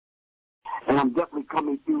and I'm definitely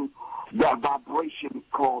coming through that vibration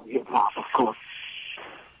called hip-hop, of course.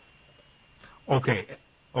 Okay,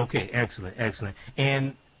 excellent.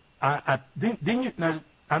 And now,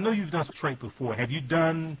 I know you've done Straight before. Have you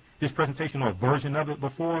done this presentation or a version of it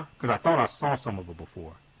before? Because I thought I saw some of it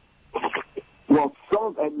before. Well,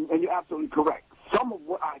 and you're absolutely correct. Some of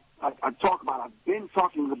what I talk about, I've been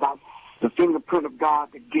talking about the fingerprint of God,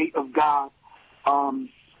 the gate of God,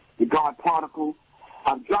 the God particle.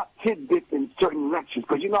 I've dropped tidbits in certain lectures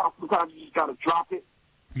because, sometimes you just got to drop it.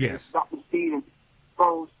 Yes. Drop the seed and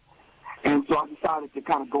expose. And so I decided to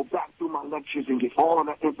kind of go back through my lectures and get all of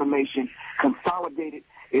that information, consolidate it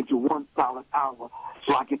into one solid hour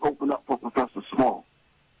so I can open up for Professor Small.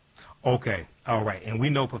 Okay, all right. And we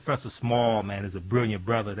know Professor Small, man, is a brilliant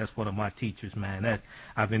brother. That's one of my teachers, man.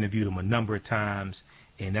 I've interviewed him a number of times,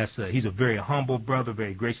 and he's a very humble brother,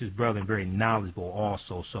 very gracious brother, and very knowledgeable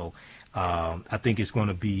also. So I think it's going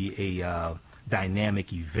to be a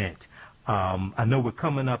dynamic event. I know we're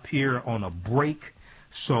coming up here on a break,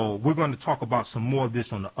 so we're going to talk about some more of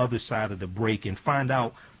this on the other side of the break and find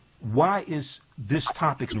out why is this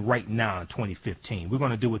topic right now in 2015. We're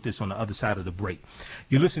going to deal with this on the other side of the break.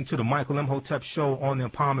 You're listening to the Michael Imhotep Show on the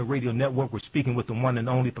Empowerment Radio Network. We're speaking with the one and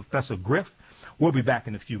only Professor Griff. We'll be back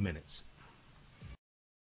in a few minutes.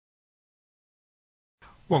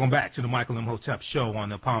 Welcome back to the Michael Imhotep Show on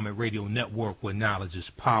the Empowerment Radio Network, where knowledge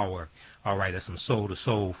is power. All right, that's some soul to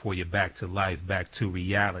soul for you, back to life, back to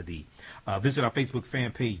reality. Visit our Facebook fan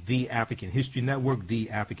page, The African History Network, The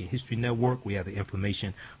African History Network. We have the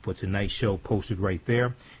information for tonight's show posted right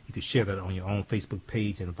there. You can share that on your own Facebook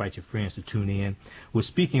page and invite your friends to tune in. We're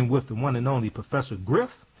speaking with the one and only Professor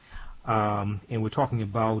Griff, and we're talking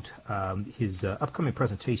about his upcoming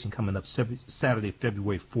presentation coming up Saturday,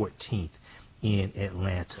 February 14th. In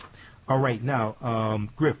Atlanta. All right, now,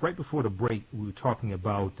 Griff, right before the break, we were talking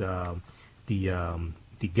about the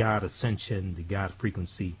God ascension, the God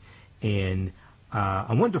frequency, and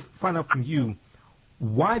I wanted to find out from you,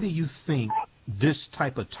 why do you think this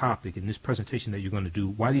type of topic in this presentation that you're going to do,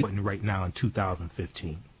 why do you think it's right now in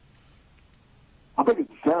 2015? I think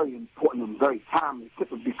it's very important and very timely,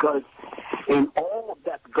 simply because in all of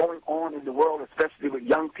that's going on in the world, especially with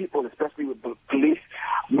young people, especially with police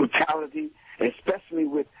brutality, especially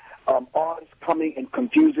with artists coming and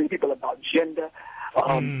confusing people about gender,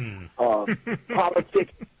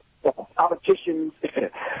 politicians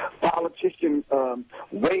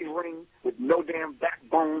wavering with no damn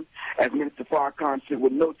backbone, as Minister Farrakhan said,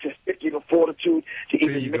 with no testicular fortitude to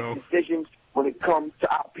even make decisions when it comes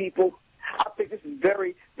to our people. I think this is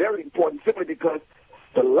very, very important, simply because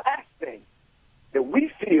the last thing that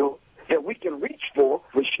we feel that we can reach for,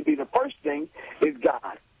 which should be the first thing, is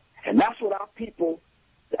God. And that's what our people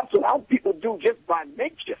do just by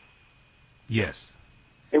nature. Yes.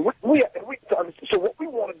 And so what we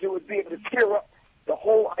want to do is be able to clear up the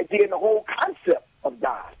whole idea and the whole concept of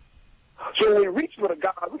God. So when we reach for the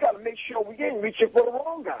God, we got to make sure we ain't reaching for the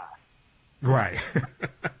wrong God. Right.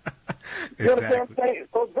 You understand what I'm saying?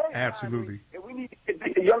 So it's very absolutely. timely, and we need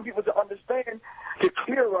the young people to understand to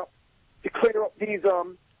clear up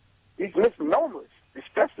these misnomers,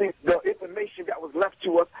 especially the information that was left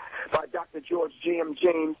to us by Dr. George G.M.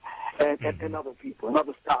 James and other people and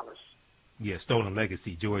other scholars. Yeah, Stolen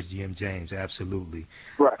Legacy, George G.M. James, absolutely.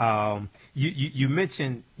 Right. You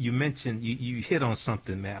mentioned you hit on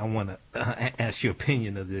something, man. I want to ask your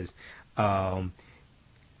opinion of this.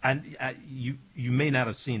 You may not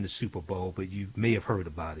have seen the Super Bowl, but you may have heard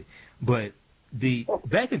about it. But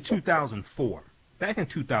back in 2004,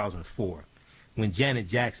 when Janet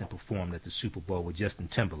Jackson performed at the Super Bowl with Justin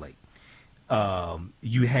Timberlake,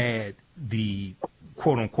 you had the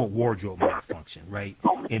quote-unquote wardrobe malfunction, right?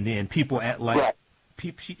 And then people act like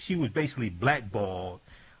she was basically blackballed,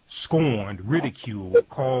 scorned, ridiculed,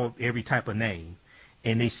 called every type of name.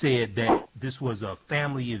 And they said that this was a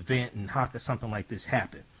family event and how could something like this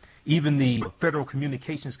happen? Even the Federal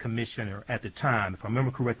Communications Commissioner at the time, if I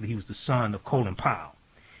remember correctly, he was the son of Colin Powell.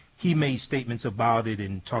 He made statements about it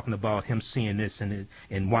and talking about him seeing this and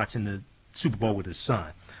watching the Super Bowl with his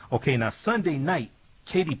son. Okay, now Sunday night,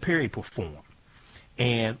 Katy Perry performed.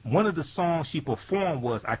 And one of the songs she performed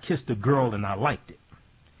was I Kissed a Girl and I Liked It.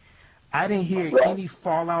 I didn't hear any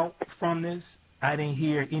fallout from this. I didn't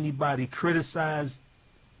hear anybody criticize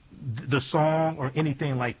the song or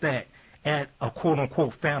anything like that at a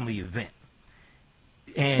quote-unquote family event.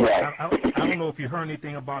 And I don't know if you heard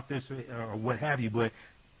anything about this or what have you, but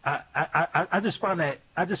I just found that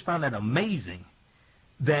amazing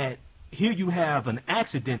that here you have an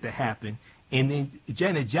accident that happened, and then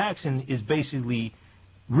Janet Jackson is basically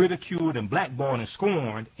ridiculed and blackballed and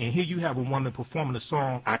scorned, and here you have a woman performing the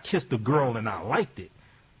song, I Kissed a Girl and I Liked It,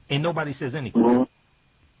 and nobody says anything.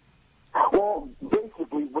 Mm-hmm. Well,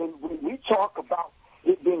 basically, when we talk about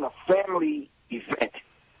it being a family event,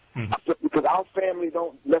 because our family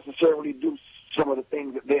don't necessarily do some of the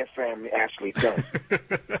things that their family actually does.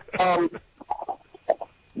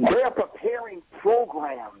 They're preparing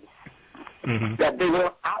programs that they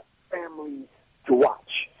want our families to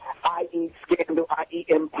watch, i.e. Scandal, i.e.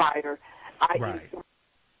 Empire, i.e. Right.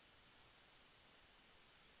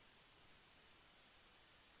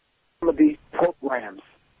 Some of these programs,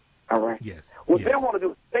 all right? Yes. What they want to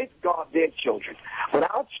do is safeguard their children. But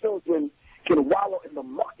our children can wallow in the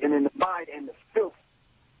muck and in the mire and the filth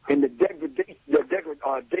and the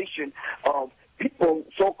degradation of people,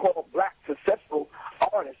 so-called black successful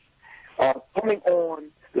artists, coming on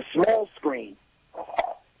the small screen,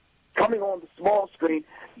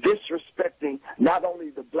 disrespecting not only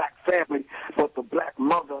the black family, but the black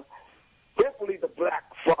mother, definitely the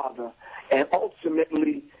black father, and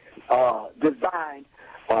ultimately designed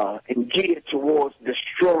and geared towards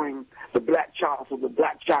destroying the black child, so the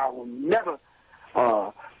black child will never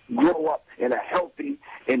grow up in a healthy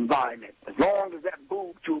environment. As long as that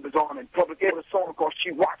boob tube is on in public, there's a song called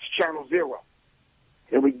She Watched Channel Zero.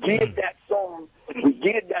 And we geared that song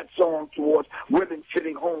towards women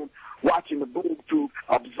sitting home watching the boob tube,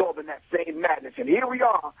 absorbing that same madness. And here we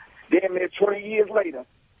are, damn near 20 years later,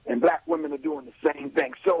 and black women are doing the same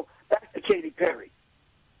thing. So that's the Katy Perry.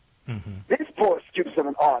 This poor excuse of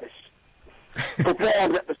an artist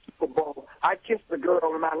performed at the Super Bowl, I kissed the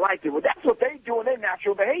girl and I liked it. Well, that's what they do in their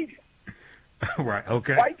natural behavior. Right,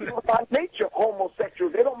 okay. White people by nature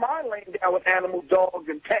homosexuals. They don't mind laying down with animal dogs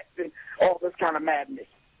and pets and all this kind of madness.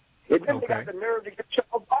 And then they got the nerve to get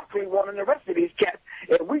Charles Barkley one and the rest of these cats,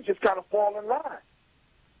 and we just kind of fall in line.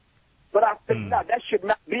 But I think that should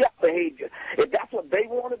not be our behavior. If that's what they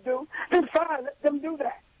want to do, then fine, let them do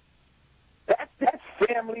that. That's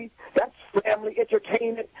family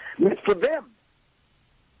entertainment for them.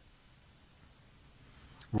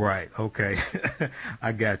 Right, okay.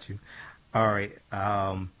 I got you. All right.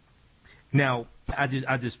 Now, I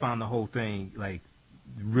just found the whole thing like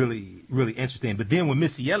really, really interesting. But then when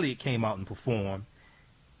Missy Elliott came out and performed,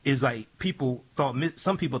 it's like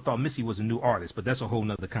some people thought Missy was a new artist, but that's a whole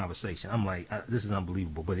nother conversation. I'm like, this is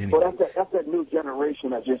unbelievable. But anyway, well, that's that new generation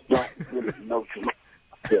that just don't really know too much.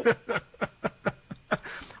 Yeah.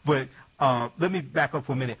 But let me back up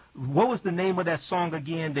for a minute. What was the name of that song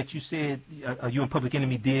again that you said you and Public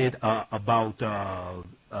Enemy did about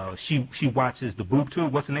she watches the boob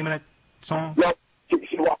tube? What's the name of that song? No,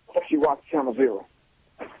 she watched Channel Zero.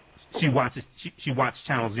 She watched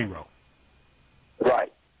Channel Zero.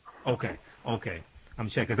 Right. Okay. I'm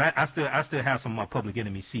checking because I still have some of my Public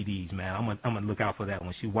Enemy CDs, man. I'm gonna look out for that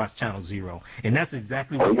one. She watched Channel Zero, and that's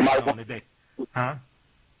exactly what's going on today. Huh?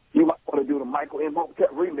 You might want to do the Michael M.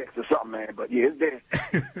 Hotep remix or something, man. But yeah, it's there.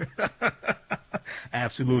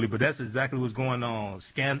 Absolutely, but that's exactly what's going on.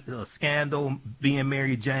 Scandal, being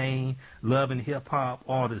Mary Jane, Love and Hip Hop,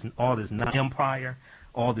 all this Empire,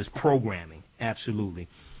 all this programming. Absolutely.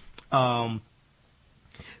 Now,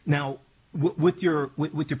 with your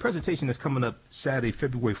presentation that's coming up Saturday,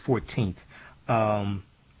 February 14th, and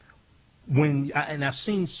I've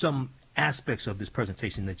seen some aspects of this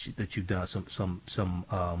presentation that you've done,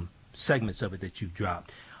 some segments of it that you've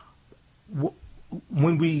dropped.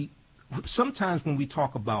 Sometimes when we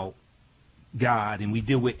talk about God and we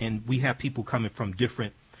have people coming from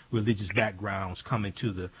different religious backgrounds coming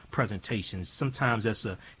to the presentations, sometimes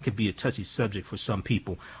could be a touchy subject for some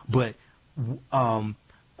people. But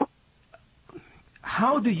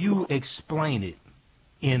how do you explain it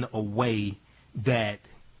in a way that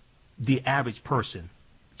the average person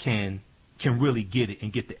can really get it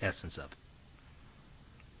and get the essence of it?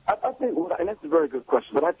 I think, and that's a very good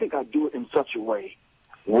question, but I think I do it in such a way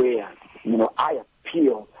where, I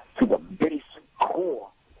appeal to the basic core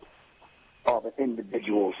of an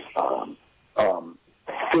individual's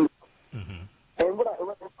thinking. And what I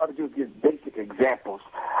try to do is give basic examples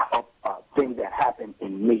of things that happen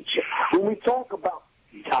in nature. When we talk about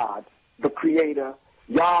God, the Creator,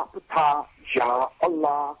 Yah, Ptah, Jah,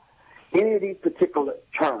 Allah, any of these particular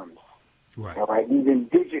terms, right. All right, these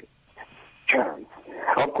indigenous terms.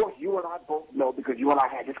 Of course, you and I both know, because you and I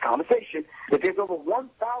had this conversation, that there's over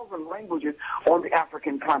 1,000 languages on the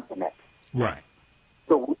African continent. Right.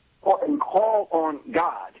 So we call on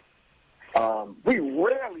God. We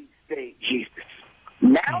rarely say Jesus.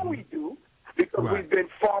 Now we do, because we've been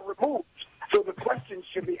far removed. So the question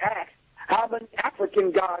should be asked, how many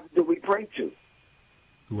African gods do we pray to?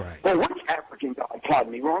 Right. Well, which African God?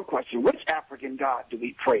 pardon me, wrong question. Which African god do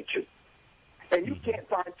we pray to? And you can't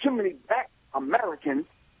find too many black Americans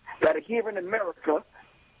that are here in America,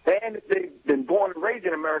 and if they've been born and raised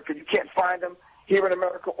in America, you can't find them here in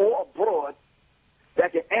America or abroad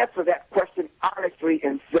that can answer that question honestly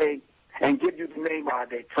and say, and give you the name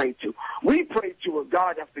they pray to. We pray to a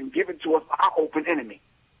God that's been given to us, our open enemy.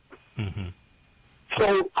 Mm-hmm.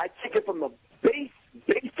 So I take it from the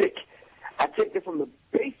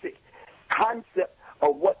basic concept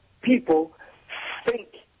of what people think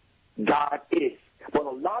God is. But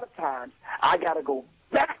a lot of times, I got to go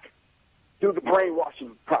back through the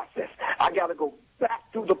brainwashing process. I got to go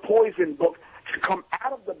back through the poison book to come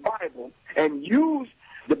out of the Bible and use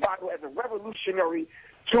the Bible as a revolutionary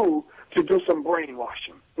tool to do some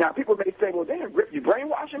brainwashing. Now, people may say, well, damn, Griff, you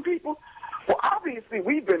brainwashing people? Well, obviously,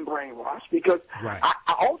 we've been brainwashed because I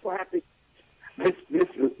also have to this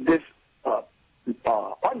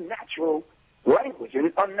unnatural language and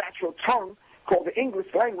this unnatural tongue called the English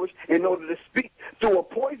language in order to speak through a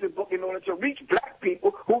poison book in order to reach black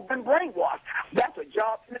people who've been brainwashed. That's a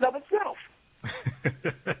job in and of itself.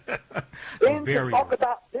 And to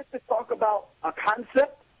talk about a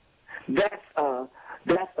concept that's a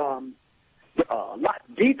lot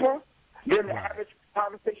deeper than the average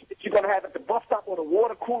conversation that you're going to have at the bus stop or the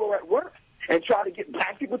water cooler at work, and try to get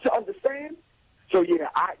black people to understand. So yeah,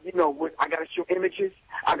 I got to show images.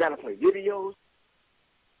 I got to play videos.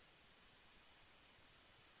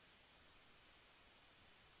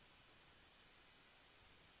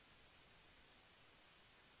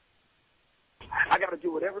 I got to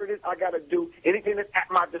do whatever it is. I got to do anything that's at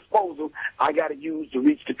my disposal. I got to use to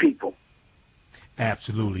reach the people.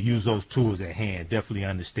 Absolutely. Use those tools at hand. Definitely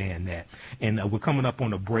understand that. And we're coming up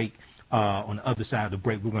on a break. On the other side of the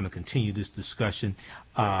break, we're going to continue this discussion.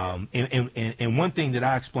 And one thing that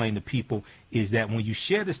I explain to people is that when you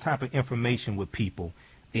share this type of information with people,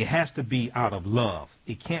 it has to be out of love.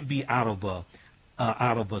 It can't be out of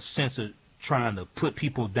a sense of trying to put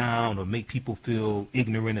people down or make people feel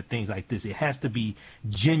ignorant of things like this. It has to be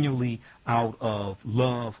genuinely out of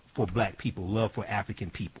love for black people, love for African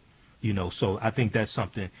people. So I think that's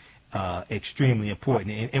something extremely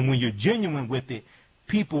important. And when you're genuine with it,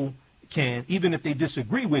 people can, even if they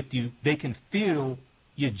disagree with you, they can feel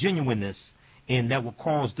your genuineness, and that will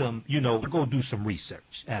cause them, to go do some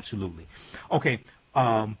research. Absolutely. Okay,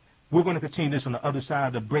 we're going to continue this on the other side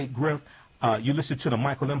of the break, Griff. You listen to the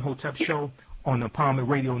Michael M. Hotep Show on the Empowerment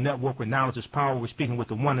Radio Network, where knowledge is power. We're speaking with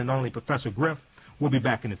the one and only Professor Griff. We'll be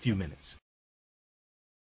back in a few minutes.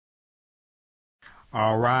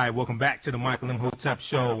 All right, welcome back to the Michael M. Hotep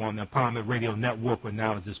Show on the Empowerment Radio Network, where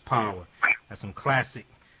knowledge is power. That's some classic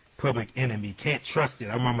Public Enemy. Can't Trust It.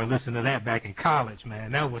 I remember listening to that back in college,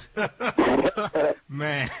 man. That was,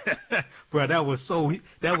 man, bro, that was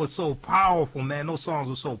so powerful, man. Those songs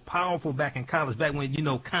were so powerful back in college, back when,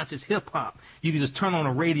 conscious hip-hop. You could just turn on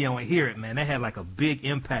the radio and hear it, man. That had like a big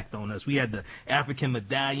impact on us. We had the African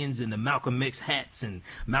medallions and the Malcolm X hats and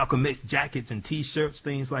Malcolm X jackets and T-shirts,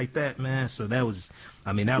 things like that, man. So that was,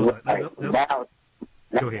 now go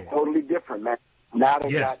ahead. Totally different, man. Now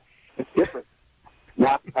they got, it's different.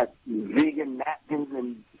 Now they got vegan napkins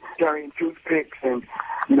and carrying toothpicks and,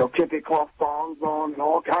 kente cloth songs on and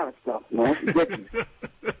all kind of stuff, man. It's ridiculous.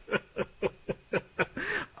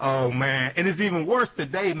 Oh, man. And it's even worse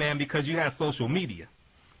today, man, because you have social media.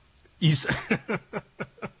 Well,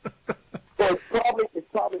 it's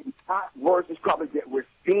probably not worse. It's probably that we're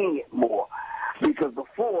seeing it more. Because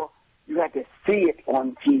before, you had to see it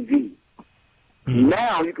on TV. Mm-hmm.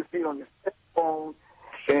 Now you can see it on your phone,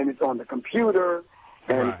 and it's on the computer,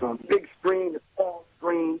 and it's on the big screen, the small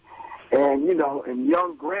screen, and, and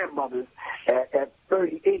young grandmothers at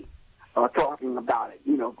 38 are talking about it.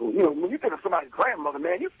 When you think of somebody's grandmother,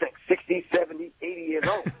 man, you think 60, 70, 80 years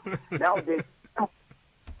old. Nowadays,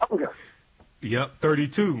 younger. Yep,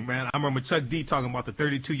 32, man. I remember Chuck D talking about the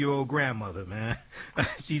 32-year-old grandmother, man.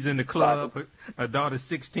 She's in the club. Her daughter's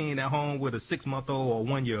 16 at home with a 6-month-old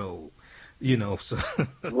or 1-year-old. So.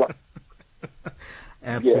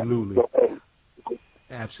 Absolutely. Yeah.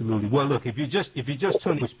 Absolutely. Well, look, if you just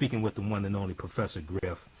tuned in, we're speaking with the one and only Professor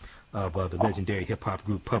Griff of the legendary hip hop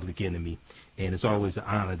group Public Enemy, and it's always an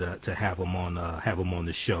honor to have him on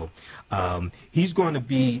the show. He's going to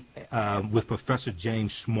be with Professor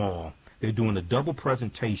James Small. They're doing a double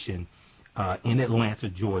presentation in Atlanta,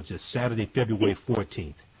 Georgia, Saturday, February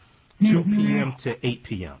 14th, 2 p.m. to 8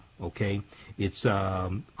 p.m. Okay, it's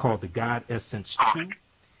called the God Essence 2.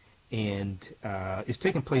 And it's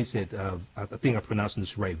taking place at, I think I'm pronouncing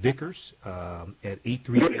this right, Vickers, at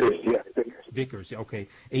 838 Vickers, okay,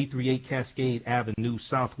 838 Cascade Avenue,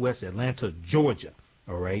 Southwest Atlanta, Georgia.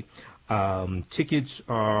 All right. Tickets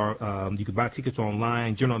are, you can buy tickets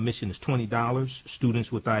online. General admission is $20.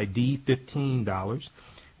 Students with ID, $15.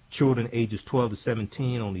 Children ages 12 to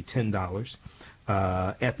 17, only $10.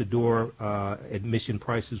 At the door, admission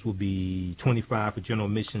prices will be $25 for general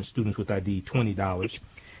admission. Students with ID, $20.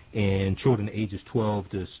 And children ages 12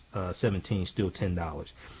 to 17, still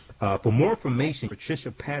 $10. For more information,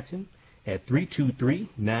 Patricia Patton at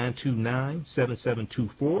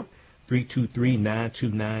 323-929-7724.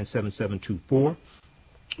 323-929-7724.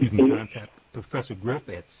 You can contact Professor Griff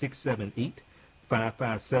at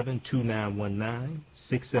 678-557-2919,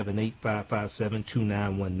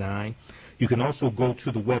 678-557-2919. You can also go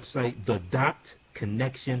to the website,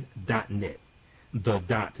 the.connection.net,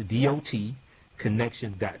 the.dot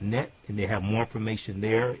connection.net, and they have more information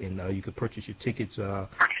there, and you can purchase your tickets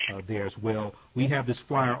there as well. We have this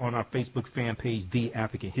flyer on our Facebook fan page, The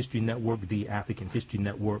African History Network, The African History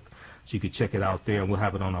Network, so you can check it out there, and we'll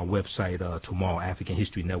have it on our website tomorrow,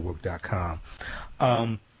 AfricanHistoryNetwork.com.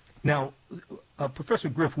 Now, Professor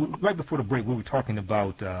Griff, right before the break, we were talking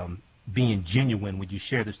about being genuine when you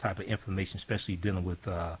share this type of information, especially dealing with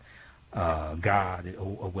God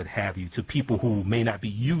or what have you, to people who may not be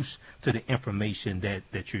used to the information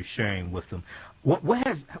that you're sharing with them. What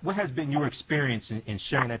has been your experience in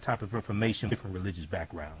sharing that type of information with different religious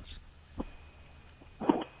backgrounds?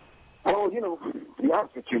 Well, to be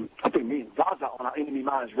honest with you, I think me and Zaza on our Enemy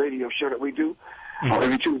Minds radio show that we do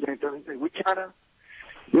every Tuesday and Thursday, we kind of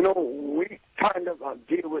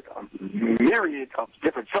deal with a myriad of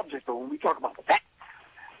different subjects, but when we talk about that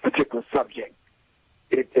particular subject,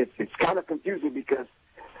 it's kind of confusing because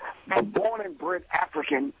a born and bred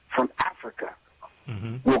African from Africa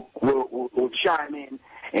will chime in,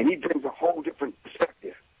 and he brings a whole different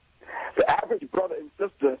perspective. The average brother and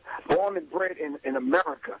sister born and bred in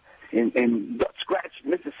America, in scratch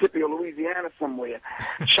Mississippi or Louisiana somewhere,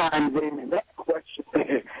 chimes in, and that question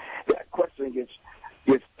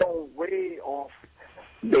gets thrown way off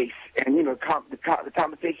base, and the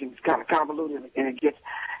conversation is kind of convoluted, and it gets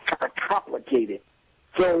kind of complicated.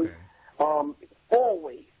 So,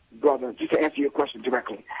 always, brother, just to answer your question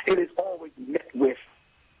directly, it is always met with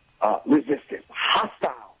resistance,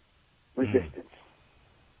 hostile resistance.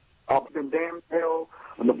 Up and damn hell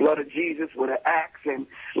on the blood of Jesus with an axe and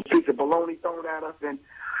a piece of bologna thrown at us. And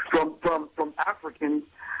from Africans,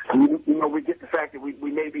 we get the fact that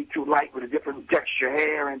we may be too light with a different texture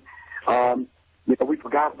hair, and we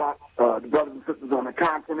forgot about the brothers and sisters on the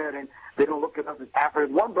continent, and they don't look at us as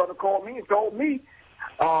Africans. One brother called me and told me,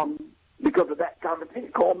 because of that conversation, he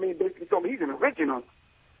called me and basically told me he's an original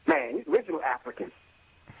man. He's original African.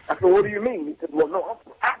 I said, what do you mean? He said, well, no, I'm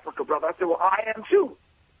from Africa, brother. I said, well, I am too.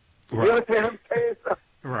 Right. You understand what I'm saying?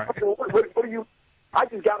 Right. I said, well, what do you? I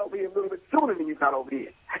just got over here a little bit sooner than you got over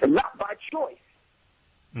here, and not by choice.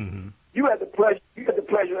 Mm-hmm. You had the pleasure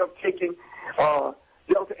of taking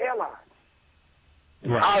Delta Airlines.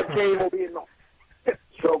 Right. I came over here.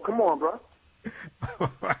 So come on, bro.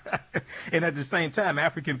 And at the same time,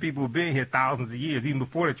 African people have been here thousands of years, even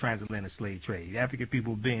before the transatlantic slave trade. African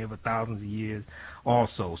people have been here for thousands of years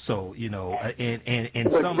also. So,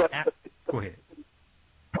 and some... Go ahead.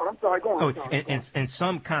 Oh, I'm sorry, go on. And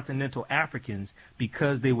some continental Africans,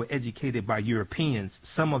 because they were educated by Europeans,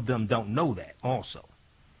 some of them don't know that also.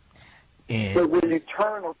 And so when you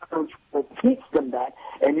turn around and teach them that,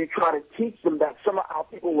 and you try to teach them that some of our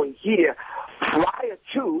people were here prior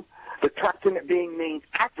to the continent being named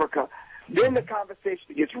Africa, then the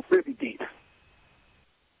conversation gets really deep.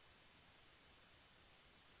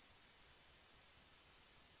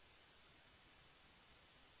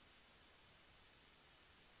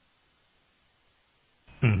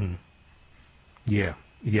 Mm-hmm. Yeah.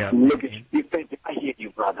 Look at you thinking, I hear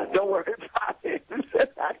you, brother. Don't worry about it.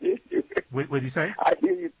 I hear you. What did you say? I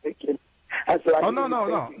hear you thinking. I said,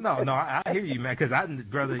 no. I hear you, man. Because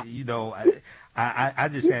brother, I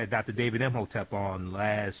just had Dr. David Imhotep on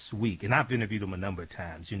last week, and I've interviewed him a number of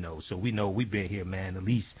times, so we know we've been here, man, at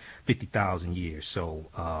least 50,000 years. So,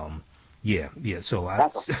 yeah. So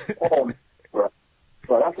that's a small, bro.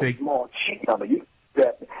 That's a small cheat number. You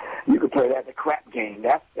could play that as a crap game.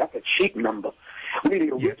 That's a cheat number. We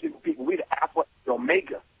the original people. We the Alpha and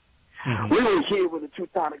Omega. Mm-hmm. We were here when the two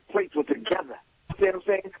tectonic plates were together. You know what I'm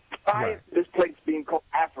saying? Prior to this place being called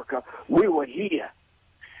Africa, we were here.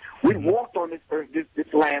 We walked on this earth,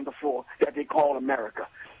 this land before that they call America.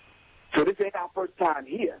 So this ain't our first time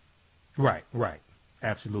here. Right.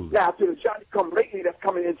 Absolutely. Now, to the Johnny come lately that's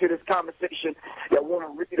coming into this conversation that want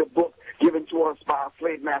to read a book given to us by our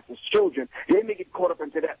slave masters' children, they may get caught up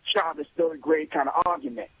into that childish third grade kind of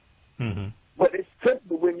argument. Mm-hmm. But it's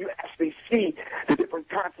simple when you actually see the different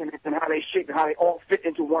continents and how they shape and how they all fit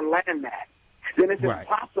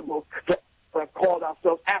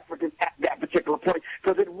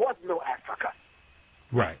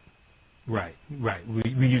Right, right.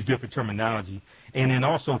 We use different terminology, and then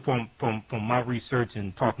also from my research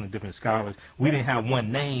and talking to different scholars, we didn't have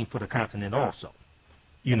one name for the continent. Also,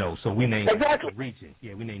 so we named different regions.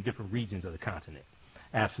 Yeah, we named different regions of the continent.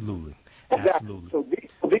 Absolutely, absolutely. So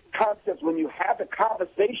these concepts, when you have a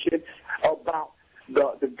conversation about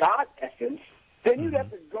the God essence, then you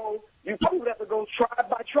have to go. You probably have to go tribe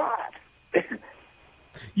by tribe.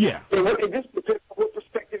 Yeah. And this what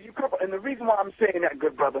perspective you cover. And the reason why I'm saying that,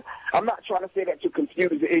 good brother, I'm not trying to say that to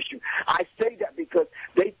confuse the issue. I say that because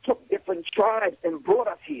they took different tribes and brought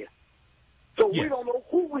us here. So we don't know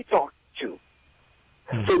who we talk to.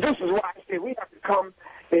 Mm-hmm. So this is why I say we have to come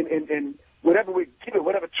in whatever we're given,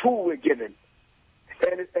 whatever tool we're given.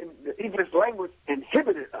 And the English language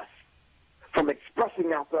inhibited us from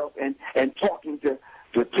expressing ourselves and talking to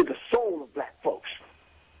the soul of black folks.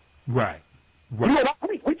 Right. Right.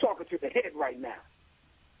 We're talking to the head right now.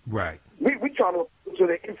 Right. We're trying to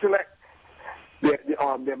their intellect,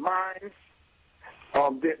 their minds,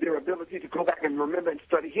 their ability to go back and remember and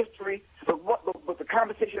study history. But the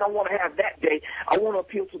conversation I want to have that day, I want to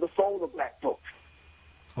appeal to the soul of black folks.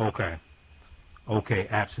 Okay. Okay.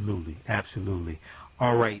 Absolutely. Absolutely.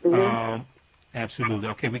 All right. Mm-hmm. Absolutely.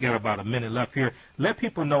 Okay, we got about a minute left here. Let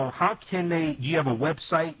people know, do you have a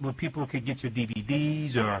website where people could get your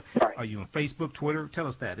DVDs, or are you on Facebook, Twitter? Tell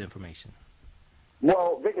us that information.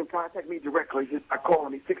 Well, they can contact me directly just by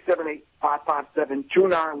calling me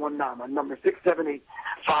 678-557-2919. My number is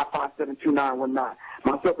 678-557-2919.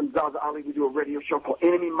 Myself and Zaza Ali, we do a radio show called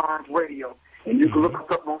Enemy Minds Radio, and you can look us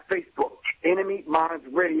up on Facebook, Enemy Minds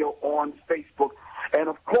Radio on Facebook. And,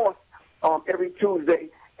 of course, every Tuesday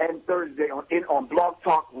and Thursday on Blog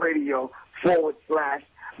Talk Radio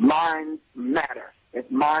 /Minds Matter. It's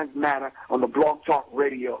Minds Matter on the Blog Talk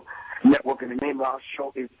Radio Network, and the name of our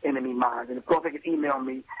show is Enemy Minds. And of course, they can email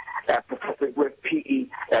me at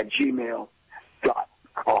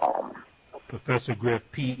ProfessorGriffPE@gmail.com.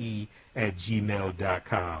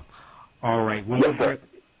 ProfessorGriffPE@gmail.com. All right. Well, Griff,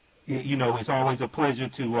 it's always a pleasure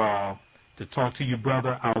to talk to you,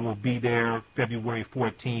 brother. I will be there February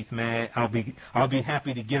 14th, man. I'll be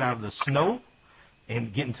happy to get out of the snow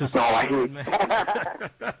and get into some rain, man.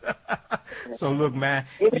 So look, man,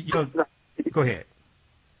 go ahead.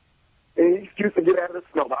 Any excuse to get out of the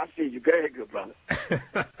snow, but I see you. Go ahead, good brother.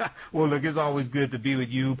 Well, look, it's always good to be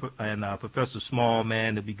with you and Professor Small,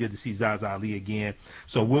 man. It'll be good to see Zaza Ali again.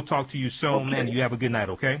 So we'll talk to you soon, man. You have a good night,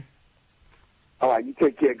 okay? All right, you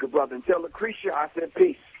take care, good brother. And tell Lucretia I said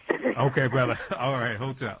peace. Okay, brother. All right,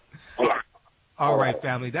 hold up. All right,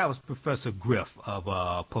 family. That was Professor Griff of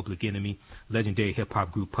Public Enemy, legendary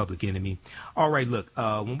hip-hop group Public Enemy. All right, look,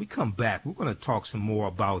 when we come back, we're going to talk some more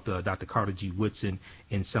about Dr. Carter G. Woodson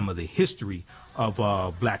and some of the history of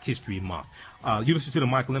Black History Month. You listen to the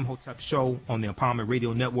Michael M. Hotep Show on the Empowerment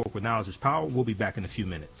Radio Network, where knowledge is power. We'll be back in a few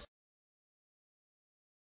minutes.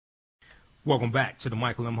 Welcome back to the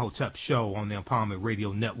Michael M. Hotep Show on the Empowerment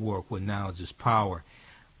Radio Network, where knowledge is power.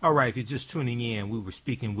 All right, if you're just tuning in, we were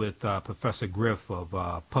speaking with Professor Griff of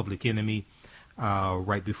Public Enemy.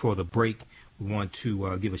 Right before the break, we want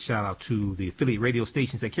to give a shout-out to the affiliate radio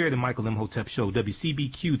stations that carry the Michael M. Hotep Show,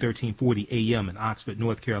 WCBQ 1340 AM in Oxford,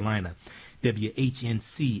 North Carolina,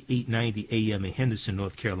 WHNC 890 AM in Henderson,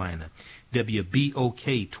 North Carolina,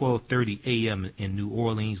 WBOK 1230 AM in New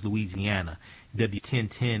Orleans, Louisiana,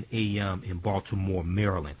 W1010 AM in Baltimore,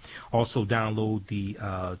 Maryland. Also download the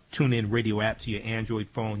TuneIn Radio app to your Android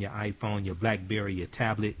phone, your iPhone, your BlackBerry, your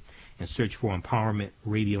tablet, and search for Empowerment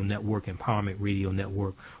Radio Network,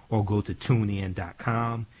 or go to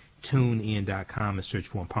TuneIn.com, and search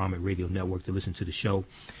for Empowerment Radio Network to listen to the show.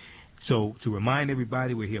 So to remind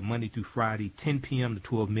everybody, we're here Monday through Friday, 10 p.m. to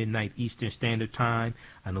 12 midnight Eastern Standard Time.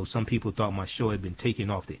 I know some people thought my show had been taken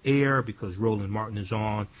off the air because Roland Martin is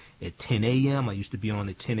on at 10 a.m. I used to be on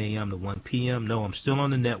at 10 a.m. to 1 p.m. No, I'm still on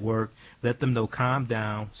the network. Let them know, calm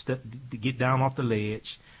down, get down off the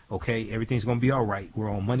ledge. Okay, everything's going to be all right. We're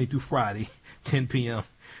on Monday through Friday, 10 p.m.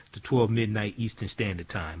 to 12 midnight Eastern Standard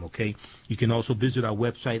Time, okay? You can also visit our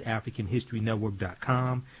website,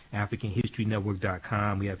 AfricanHistoryNetwork.com,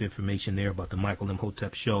 AfricanHistoryNetwork.com. We have information there about the Michael M.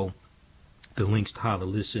 Hotep Show, the links to how to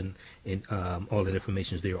listen, and all that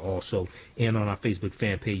information is there also. And on our Facebook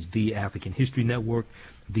fan page, The African History Network,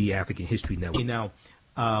 The African History Network. Now,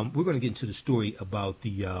 we're going to get into the story about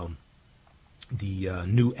the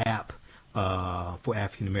new app for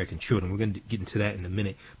African-American children. We're going to get into that in a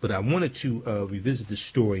minute. But I wanted to revisit the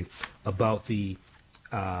story about the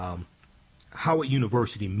Howard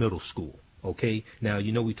University Middle School. Okay? Now,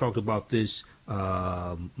 we talked about this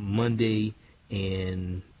Friday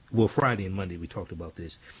and Monday we talked about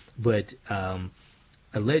this. But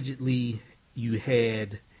allegedly you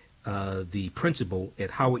had the principal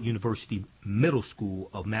at Howard University Middle School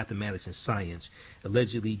of Mathematics and Science,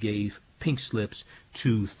 allegedly gave pink slips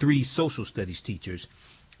to 3 social studies teachers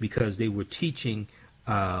because they were teaching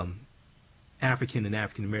African and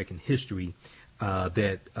African American history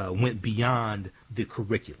that went beyond the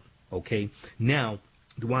curriculum. Okay, now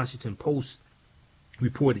the Washington Post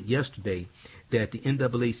reported yesterday that the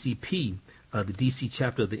NAACP, the D.C.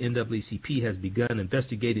 chapter of the NAACP, has begun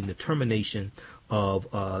investigating the termination of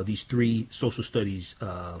these 3 social studies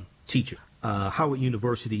teachers. Howard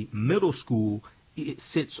University Middle School, it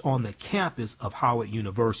sits on the campus of Howard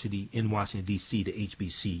University in Washington, D.C., the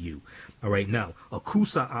HBCU. All right, now,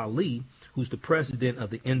 Akusa Ali, who's the president of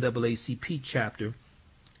the NAACP chapter,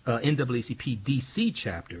 NAACP D.C.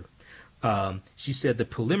 chapter, she said the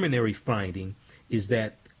preliminary finding is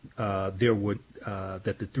that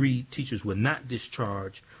that the 3 teachers were not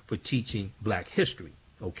discharged for teaching Black history.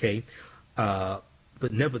 Okay,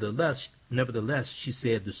 but nevertheless, she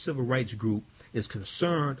said the civil rights group is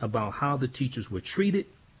concerned about how the teachers were treated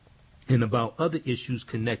and about other issues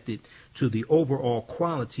connected to the overall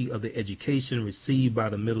quality of the education received by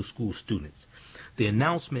the middle school students. The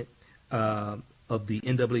announcement of the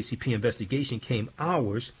NAACP investigation came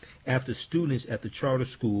hours after students at the charter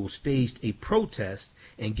school staged a protest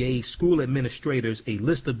and gave school administrators a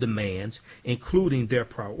list of demands, including their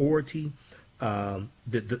priority,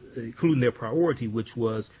 which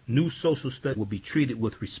was new social studies will be treated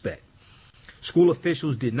with respect. School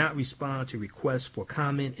officials did not respond to requests for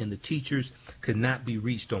comment, and the teachers could not be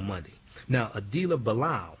reached on Monday. Now, Adila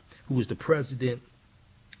Bilal, who is the president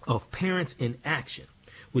of Parents in Action,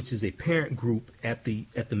 which is a parent group at the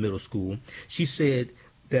middle school, she said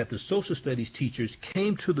that the social studies teachers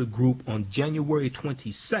came to the group on January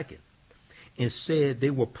 22nd and said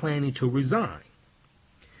they were planning to resign.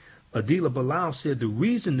 Adila Bilal said the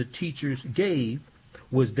reason the teachers gave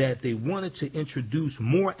was that they wanted to introduce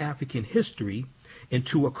more African history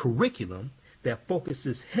into a curriculum that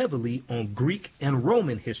focuses heavily on Greek and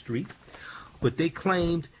Roman history, but they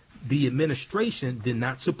claimed the administration did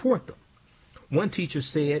not support them. One teacher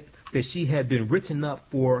said that she had been written up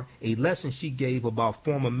for a lesson she gave about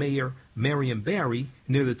former Mayor Marion Barry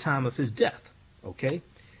near the time of his death. Okay?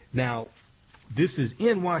 Now, this is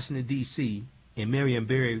in Washington, D.C., and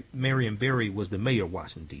Marion Barry was the mayor of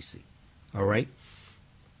Washington, D.C. All right?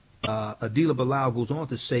 Adila Bilal goes on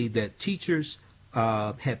to say that teachers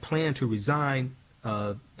had planned to resign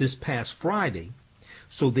this past Friday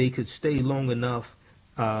so they could stay long enough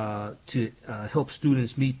to help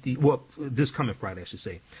students meet this coming Friday, I should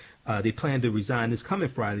say. They plan to resign this coming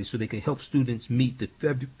Friday so they can help students meet the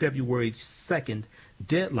February 2nd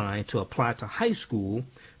deadline to apply to high school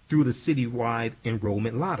through the citywide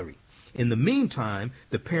enrollment lottery. In the meantime,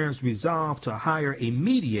 the parents resolved to hire a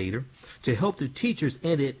mediator to help the teachers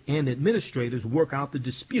and administrators work out the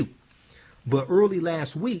dispute. But early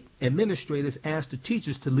last week, administrators asked the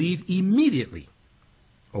teachers to leave immediately.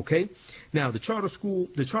 Okay? Now, the charter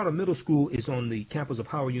middle school is on the campus of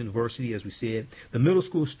Howard University, as we said. The middle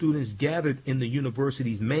school students gathered in the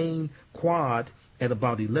university's main quad at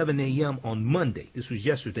about 11 a.m. on Monday. This was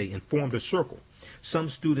yesterday, and formed a circle. Some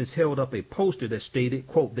students held up a poster that stated,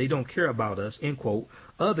 quote, "They don't care about us," end quote.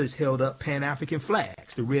 Others held up Pan-African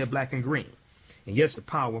flags, the red, black, and green. And Yes to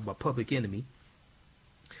Power by Public Enemy,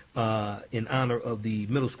 in honor of the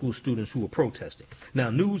middle school students who were protesting.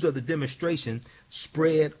 Now, news of the demonstration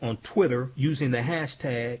spread on Twitter using the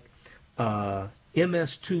hashtag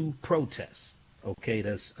MS2protests. Okay,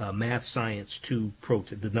 that's math, science, 2,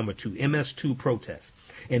 protest, the number 2, MS2 protests.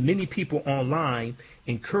 And many people online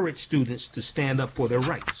encourage students to stand up for their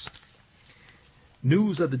rights.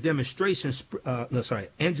 News of the demonstration,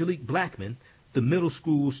 Angelique Blackman, the middle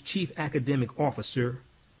school's chief academic officer,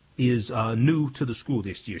 is new to the school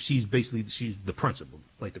this year. She's the principal,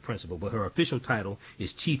 but her official title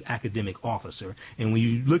is chief academic officer. And when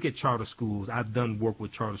you look at charter schools, I've done work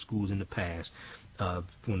with charter schools in the past,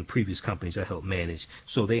 from the previous companies I helped manage.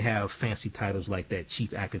 So they have fancy titles like that,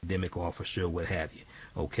 chief academic officer, what have you.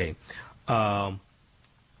 Okay.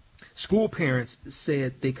 School parents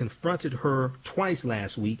said they confronted her twice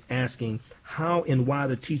last week asking how and why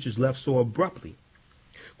the teachers left so abruptly.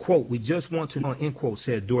 Quote, "We just want to know," end quote,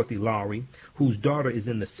 said Dorothy Lowry, whose daughter is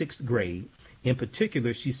in the 6th grade. In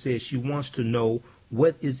particular, she says she wants to know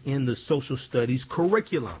what is in the social studies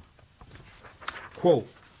curriculum. Quote,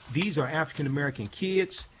 "These are African American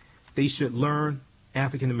kids. They should learn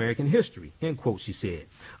African American history," end quote, she said.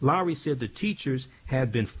 Lowry said the teachers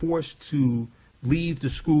had been forced to leave the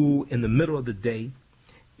school in the middle of the day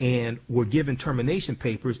and were given termination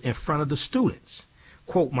papers in front of the students.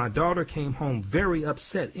 Quote, "My daughter came home very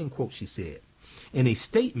upset," end quote, she said. In a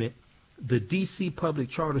statement, the D.C. Public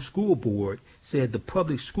Charter School Board said the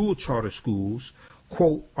public school charter schools,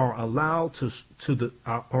 quote, are allowed the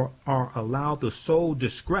sole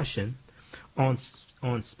discretion on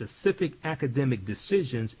specific academic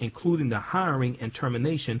decisions, including the hiring and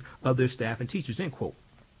termination of their staff and teachers, end quote.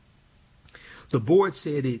 The board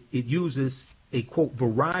said it uses a, quote,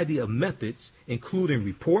 variety of methods, including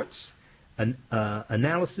reports,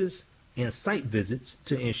 analysis, and site visits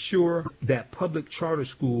to ensure that public charter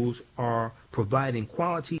schools are providing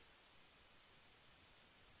quality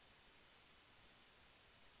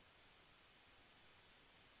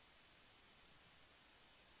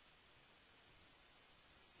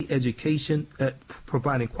education,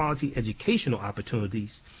 providing quality educational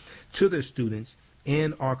opportunities to their students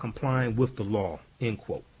and are complying with the law, end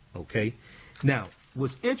quote. Okay. Now,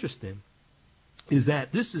 what's interesting is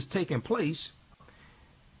that this is taking place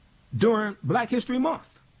during Black History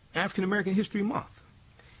Month, African American History Month.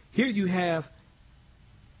 Here you have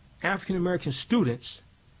African American students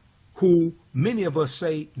who many of us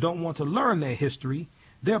say don't want to learn their history.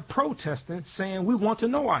 They're protesting, saying we want to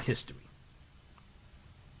know our history.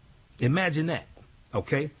 Imagine that.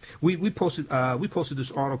 Okay, we posted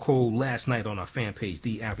this article last night on our fan page,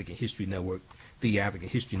 The African History Network. The African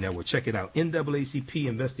History Network. Check it out. NAACP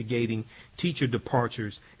investigating teacher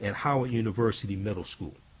departures at Howard University Middle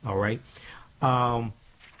School. All right. On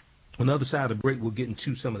the other side of the break, we'll get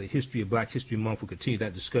into some of the history of Black History Month. We'll continue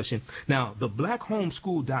that discussion. Now, the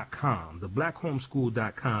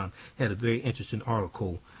blackhomeschool.com had a very interesting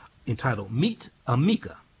article entitled Meet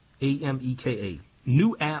Amika, A-M-E-K-A.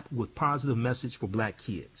 New app with positive message for black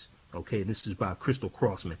kids. Okay, this is by Crystal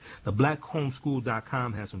Crossman. The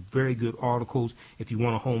blackhomeschool.com has some very good articles if you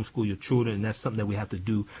want to homeschool your children, and that's something that we have to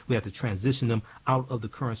do. We have to transition them out of the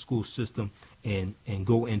current school system and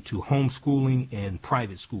go into homeschooling and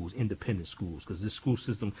private schools, independent schools, because this school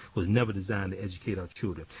system was never designed to educate our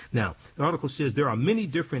children. Now, the article says there are many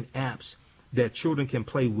different apps that children can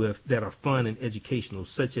play with that are fun and educational,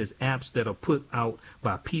 such as apps that are put out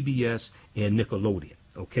by PBS and Nickelodeon.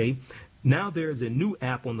 Okay. Now there is a new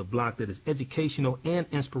app on the block that is educational and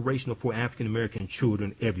inspirational for African American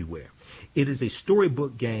children everywhere. It is a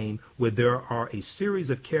storybook game where there are a series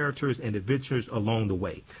of characters and adventures along the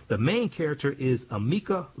way. The main character is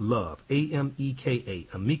Amika Love, A-M-E-K-A,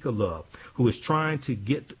 Amika Love, who is trying to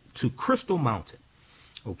get to Crystal Mountain.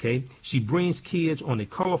 Okay, she brings kids on a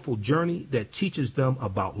colorful journey that teaches them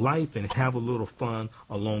about life and have a little fun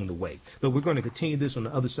along the way. But we're going to continue this on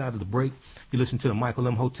the other side of the break. You listen to the Michael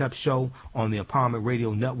M. Hotep Show on the Empowerment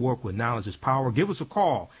Radio Network, where knowledge is power. Give us a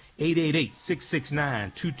call,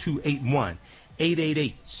 888-669-2281,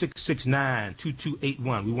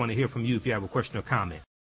 888-669-2281. We want to hear from you if you have a question or comment.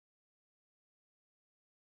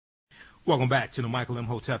 Welcome back to the Michael M.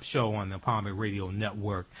 Hotep Show on the Empowerment Radio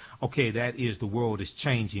Network. Okay, that is The World is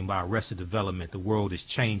Changing by Arrested Development. The World is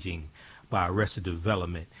Changing by Arrested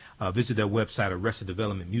Development. Visit their website,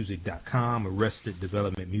 arresteddevelopmentmusic.com,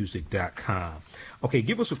 arresteddevelopmentmusic.com. Okay,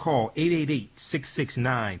 give us a call,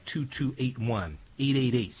 888-669-2281,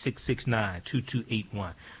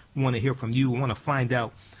 888-669-2281. We want to hear from you. We want to find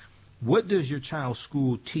out, what does your child's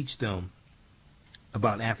school teach them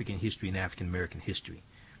about African history and African American history?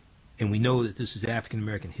 And we know that this is African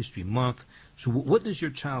American History Month. So what does your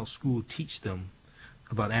child's school teach them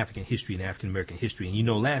about African history and African American history? And you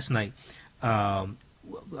know, last night I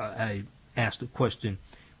asked a question.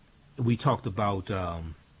 We talked about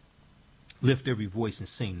Lift Every Voice and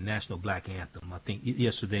Sing, the National Black Anthem. I think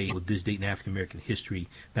yesterday, with this date in African American history,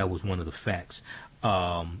 that was one of the facts.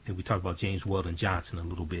 And we talked about James Weldon Johnson a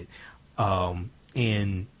little bit. And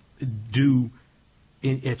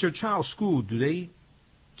at your child's school, do they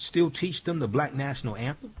still teach them the Black National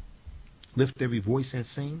Anthem? Lift Every Voice and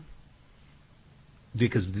Sing?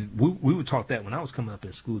 Because we were taught that when I was coming up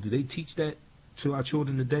in school. Do they teach that to our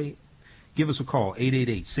children today? Give us a call,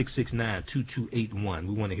 888-669-2281.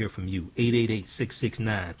 We want to hear from you,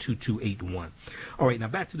 888-669-2281. All right, now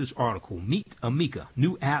back to this article. Meet Amika,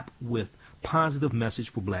 new app with positive message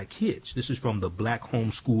for black kids. This is from the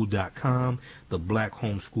blackhomeschool.com, the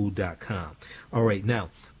blackhomeschool.com. All right, now,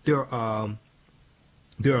 there are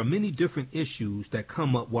many different issues that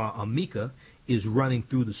come up while Amika is running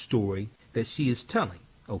through the story that she is telling,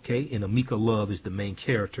 okay? And Amika Love is the main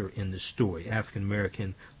character in the story,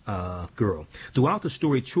 African-American girl. Throughout the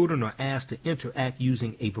story, children are asked to interact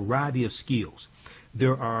using a variety of skills.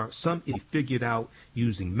 There are some figured out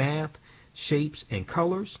using math, shapes, and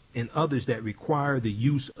colors, and others that require the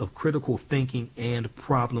use of critical thinking and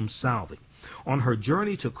problem solving. On her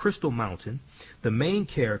journey to Crystal Mountain, the main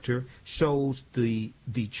character shows the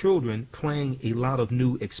children playing a lot of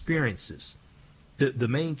new experiences. The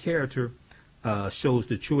main character shows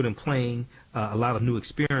the children playing a lot of new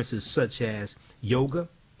experiences such as yoga,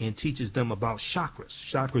 and teaches them about chakras.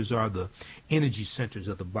 Chakras are the energy centers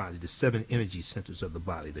of the body, the 7 energy centers of the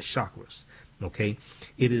body, the chakras. Okay,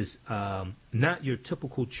 it is not your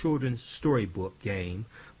typical children's storybook game,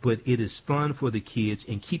 but it is fun for the kids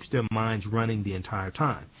and keeps their minds running the entire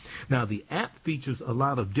time. Now, the app features a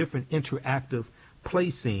lot of different interactive play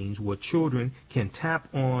scenes where children can tap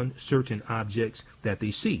on certain objects that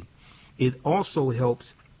they see. It also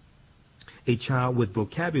helps a child with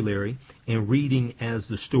vocabulary and reading as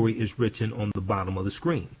the story is written on the bottom of the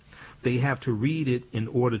screen. They have to read it in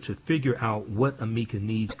order to figure out what Amika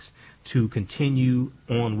needs to continue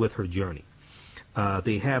on with her journey.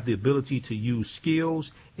 They have the ability to use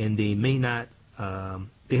skills, and they may not.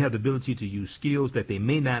 They have the ability to use skills that they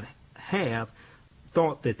may not have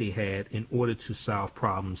thought that they had in order to solve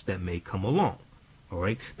problems that may come along. All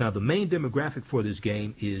right. Now, the main demographic for this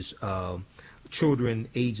game is children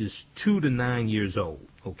ages 2 to 9 years old.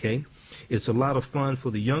 Okay. It's a lot of fun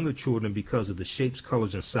for the younger children because of the shapes,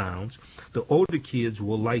 colors, and sounds. The older kids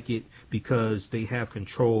will like it because they have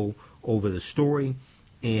control over the story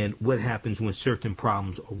and what happens when certain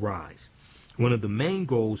problems arise. One of the main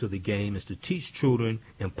goals of the game is to teach children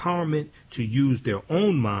empowerment to use their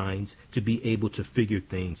own minds to be able to figure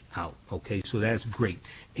things out. Okay, so that's great.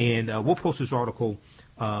 And we'll post this article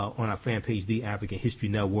on our fan page, The African History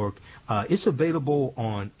Network. It's available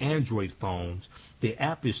on Android phones. The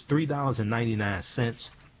app is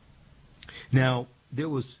 $3.99. Now, there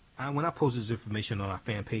was, when I posted this information on our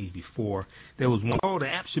fan page before, there was one, oh, the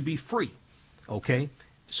app should be free. Okay,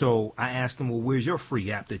 so I asked them, well, where's your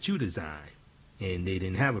free app that you designed? And they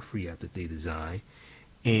didn't have a free app that they designed.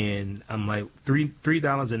 And I'm like,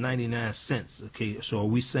 $3.99. Okay, so are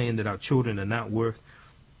we saying that our children are not worth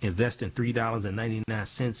investing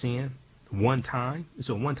 $3.99 in one time? It's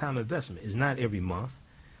a one-time investment. It's not every month.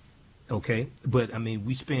 Okay, but I mean,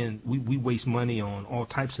 we waste money on all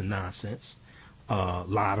types of nonsense,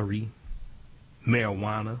 lottery,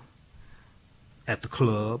 marijuana, at the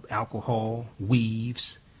club, alcohol,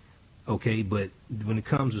 weaves. Okay, but when it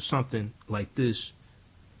comes to something like this,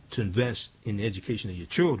 to invest in the education of your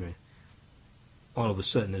children, all of a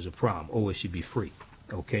sudden there's a problem. Oh, it should be free.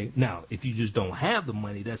 Okay, now if you just don't have the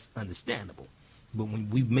money, that's understandable. But when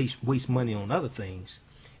we waste money on other things,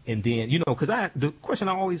 and then, you know, because the question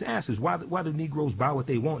I always ask is why do Negroes buy what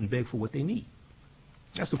they want and beg for what they need?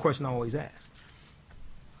 That's the question I always ask.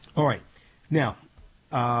 All right, now,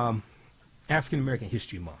 African American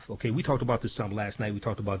History Month. Okay, we talked about this some last night. We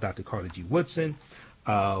talked about Dr. Carter G. Woodson.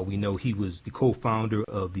 We know he was the co-founder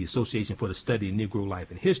of the Association for the Study of Negro Life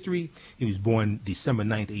and History. He was born December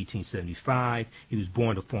 9th, 1875. He was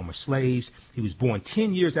born to former slaves. He was born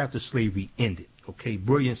 10 years after slavery ended. Okay,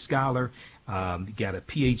 brilliant scholar. Got a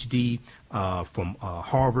PhD from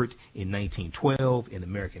Harvard in 1912 in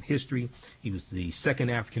American history. He was the second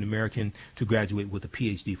African American to graduate with a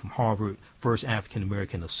PhD from Harvard, first African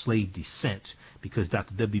American of slave descent, because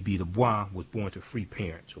Dr. W.B. Du Bois was born to free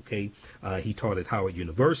parents. Okay, he taught at Howard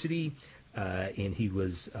University, and he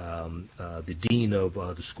was the dean of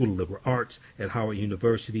the School of Liberal Arts at Howard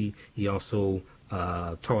University. He also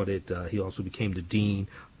taught it. He also became the dean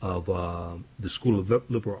of the School of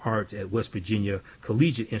Liberal Arts at West Virginia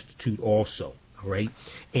Collegiate Institute also, all right?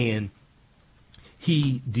 And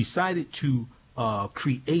he decided to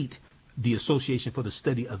create the Association for the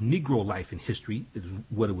Study of Negro Life and History, is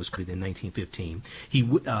what it was called, in 1915.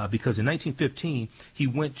 Because in 1915, he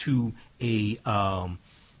went to a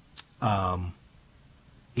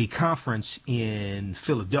conference in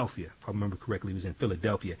Philadelphia, if I remember correctly. It was in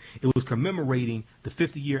Philadelphia. It was commemorating the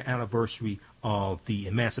 50-year anniversary of the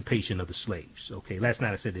emancipation of the slaves. Okay, last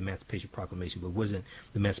night I said the Emancipation Proclamation, but it wasn't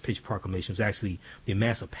the Emancipation Proclamation. It was actually the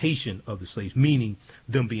emancipation of the slaves, meaning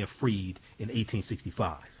them being freed in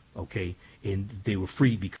 1865. Okay, and they were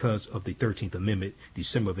freed because of the 13th Amendment,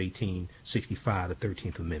 December of 1865, the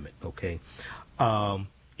 13th Amendment. Okay, and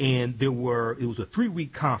it was a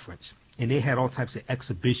 3-week conference. And they had all types of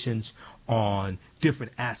exhibitions on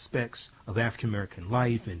different aspects of African-American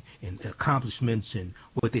life and accomplishments and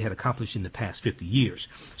what they had accomplished in the past 50 years.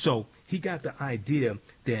 So he got the idea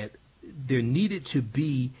that there needed to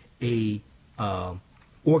be a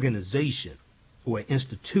organization or an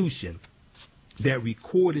institution that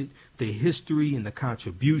recorded the history and the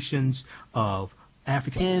contributions of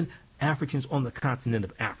Africans on the continent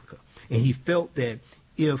of Africa. And he felt that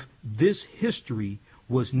if this history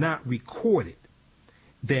was not recorded,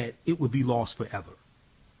 that it would be lost forever.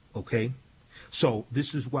 Okay? So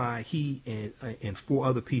this is why he and four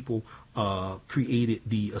other people created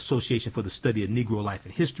the Association for the Study of Negro Life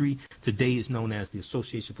and History. Today is known as the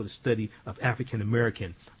Association for the Study of African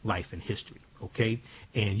American Life and History. Okay,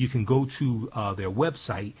 and you can go to their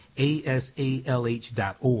website,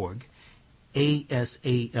 asalh.org,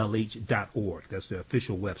 asalh.org. That's their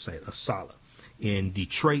official website, ASALH. In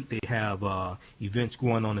Detroit, they have events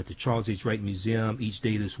going on at the Charles H. Wright Museum each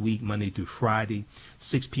day this week, Monday through Friday,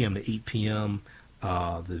 6 p.m. to 8 p.m.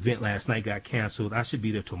 The event last night got canceled. I should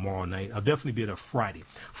be there tomorrow night. I'll definitely be there Friday.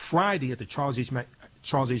 Friday at the Charles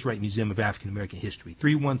H. Wright Museum of African American History,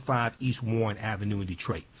 315 East Warren Avenue in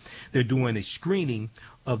Detroit. They're doing a screening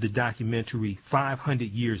of the documentary 500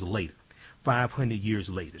 Years Later. 500 years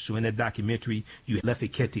later. So in that documentary, you have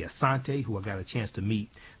Lefekete Asante, who I got a chance to meet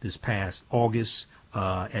this past August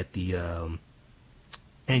at the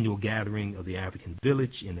annual gathering of the African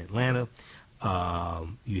Village in Atlanta.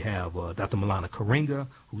 You have Dr. Malana Karenga,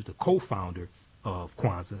 who's the co-founder of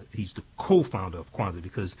Kwanzaa. He's the co-founder of Kwanzaa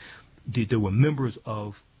because there were members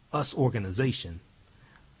of US organization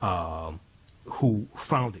who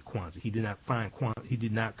founded Kwanzaa. He did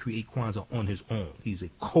not create Kwanzaa on his own. He's a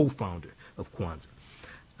co-founder of Kwanzaa.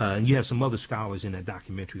 And you have some other scholars in that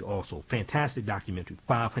documentary also. Fantastic documentary,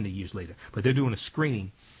 500 years later. But they're doing a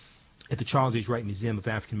screening at the Charles H. Wright Museum of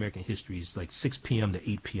African American History. It's like 6 p.m. to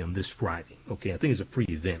 8 p.m. this Friday. Okay, I think it's a free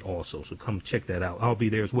event also, so come check that out. I'll be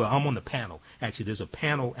there as well. I'm on the panel. Actually, there's a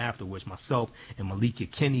panel afterwards, myself and Malika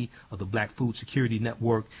Kinney of the Black Food Security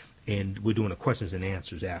Network, and we're doing the questions and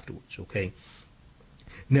answers afterwards, okay?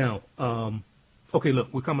 Now, okay, look,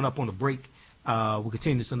 we're coming up on the break. We'll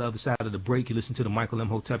continue this on the other side of the break. You listen to the Michael M.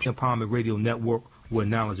 Hotep Empowerment Radio Network, where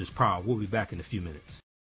knowledge is power. We'll be back in a few minutes.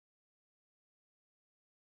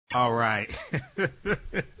 All right.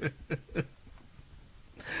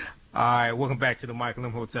 All right, welcome back to the Michael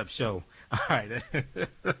M. Hotep Show. All right.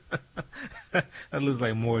 That looks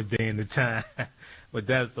like Moore's Day in the Time. But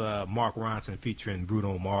that's Mark Ronson featuring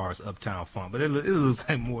Bruno Mars, Uptown Funk. But it looks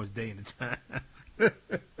like Moore's Day in the Time.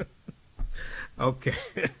 Okay.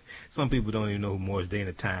 Some people don't even know who Moore's Day in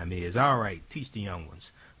the Time is. All right. Teach the young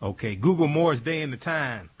ones. Okay. Google Moore's Day in the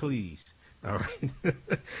Time, please. All right.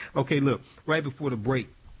 Okay, look. Right before the break,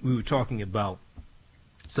 we were talking about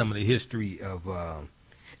some of the history of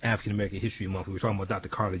African American History Month. We were talking about Dr.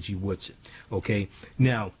 Carter G. Woodson. Okay.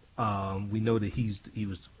 Now, we know that he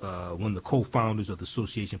was one of the co-founders of the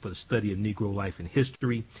Association for the Study of Negro Life and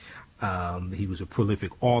History. He was a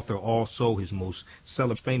prolific author also. His most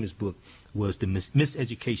famous book was The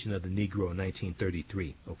Miseducation of the Negro in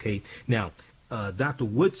 1933. Okay. Now, Dr.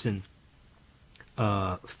 Woodson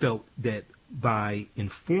felt that by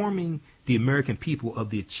informing the American people of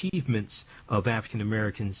the achievements of African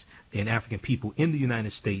Americans and African people in the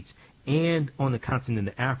United States and on the continent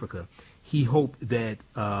of Africa, he hoped that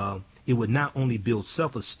it would not only build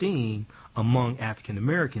self-esteem among African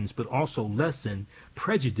Americans, but also lessen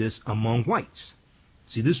prejudice among whites.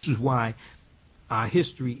 See, this is why our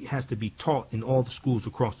history has to be taught in all the schools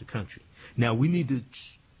across the country. Now, we need to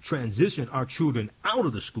transition our children out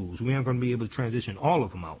of the schools. We aren't going to be able to transition all of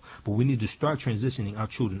them out, but we need to start transitioning our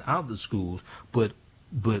children out of the schools. But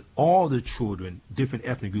all the children, different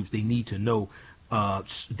ethnic groups, they need to know,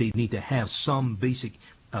 they need to have some basic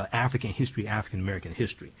African history, African American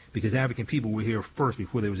history, because African people were here first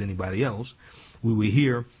before there was anybody else. We were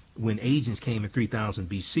here when Asians came in 3000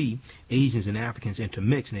 BC. Asians and Africans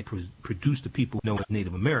intermixed, and they produced the people known as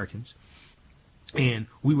Native Americans. And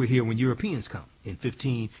we were here when Europeans come in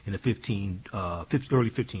early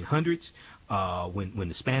 1500s, when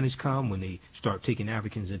the Spanish come, when they start taking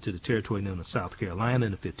Africans into the territory known as South Carolina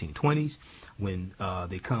in the 1520s, when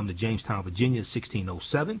they come to Jamestown, Virginia,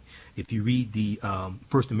 1607. If you read the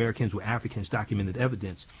First Americans Were Africans Documented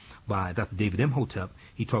Evidence by Dr. David M. Hotep,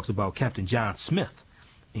 he talks about Captain John Smith.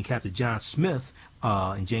 And Captain John Smith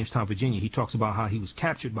in Jamestown, Virginia, he talks about how he was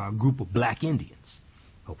captured by a group of black Indians.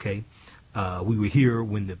 Okay. We were here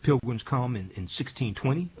when the Pilgrims come in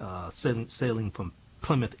 1620, sailing from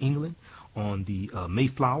Plymouth, England, on the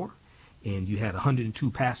Mayflower, and you had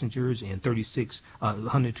 102 passengers and 26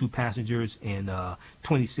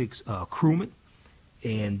 crewmen,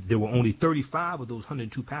 and there were only 35 of those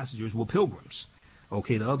 102 passengers were Pilgrims.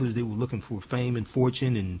 Okay, the others, they were looking for fame and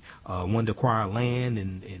fortune and wanted to acquire land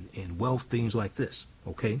and wealth, things like this.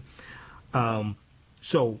 Okay,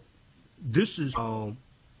 so this is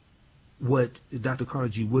what Dr. Carter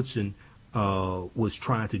G. Woodson was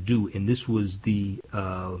trying to do, and this was the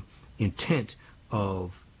intent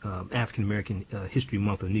of African American History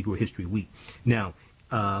Month or Negro History Week. Now,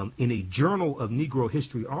 in a Journal of Negro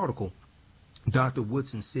History article, Dr.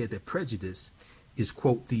 Woodson said that prejudice is,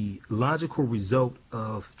 quote, the logical result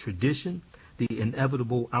of tradition, the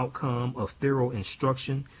inevitable outcome of thorough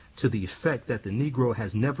instruction, to the effect that the Negro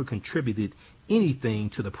has never contributed anything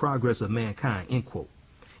to the progress of mankind, end quote.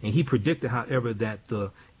 And he predicted, however, that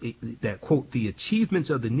quote, the achievements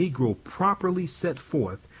of the Negro properly set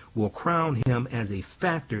forth will crown him as a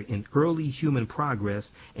factor in early human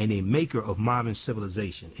progress and a maker of modern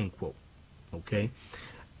civilization, end quote. Okay.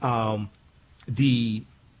 Now,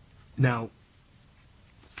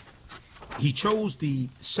 he chose the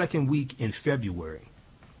second week in February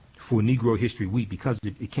for Negro History Week because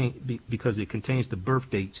it contains the birth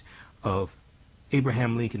dates of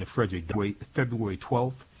Abraham Lincoln and Frederick. February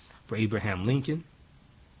 12th for Abraham Lincoln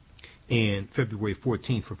and February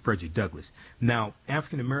 14th for Frederick Douglass. Now,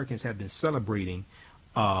 African Americans have been celebrating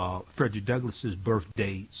Frederick Douglass's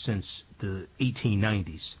birthday since the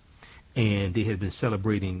 1890s, and they have been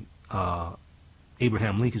celebrating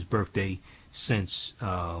Abraham Lincoln's birthday since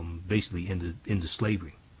basically into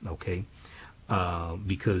slavery. Okay.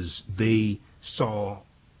 Because they saw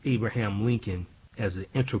Abraham Lincoln as an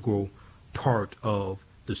integral part of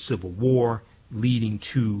the Civil War, leading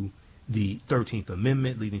to the 13th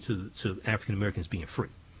Amendment, leading to African Americans being free.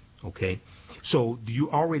 Okay, so you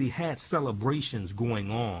already had celebrations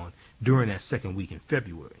going on during that second week in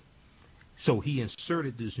February. So he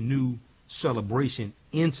inserted this new celebration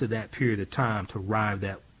into that period of time to ride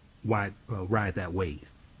that wave.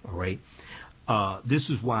 All right, this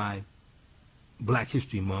is why Black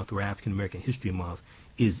History Month, or African American History Month,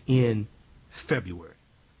 is in February.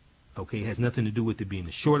 Okay, it has nothing to do with it being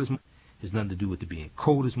the shortest month. It has nothing to do with it being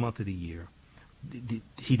coldest month of the year.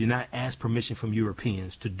 He did not ask permission from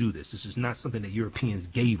Europeans to do this. This is not something that Europeans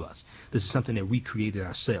gave us. This is something that we created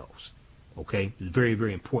ourselves. Okay, it's very,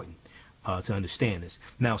 very important to understand this.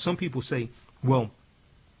 Now, some people say, well,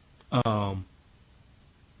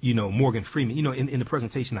 Morgan Freeman, in the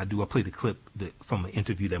presentation I played a clip from an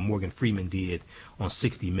interview that Morgan Freeman did on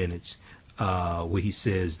 60 Minutes, where he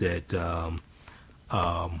says that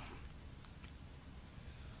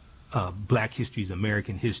Black history is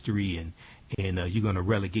American history, and you're going to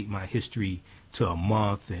relegate my history to a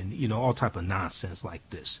month, and all type of nonsense like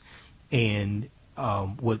this. And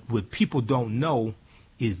what people don't know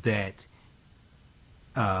is that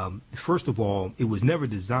first of all, it was never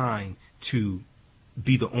designed to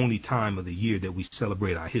be the only time of the year that we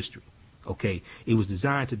celebrate our history. Okay, it was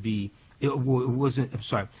designed to be. It wasn't. I'm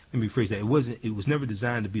sorry. Let me rephrase that. It wasn't. It was never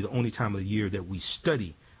designed to be the only time of the year that we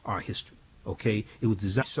study our history. Okay, it was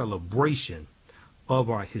designed celebration of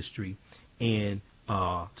our history, and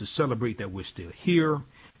to celebrate that we're still here,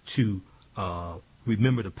 to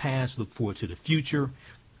remember the past, look forward to the future,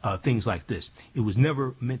 things like this. It was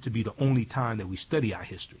never meant to be the only time that we study our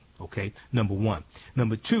history. Okay, number one.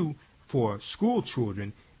 Number two, for school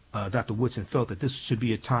children, Dr. Woodson felt that this should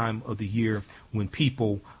be a time of the year when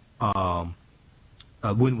people, when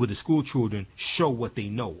the school children show what they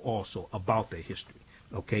know also about their history.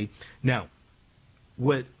 Okay. Now,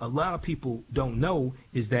 what a lot of people don't know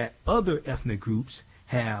is that other ethnic groups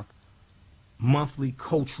have monthly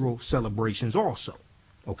cultural celebrations also.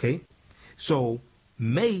 Okay. So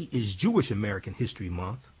May is Jewish American History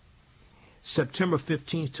Month. September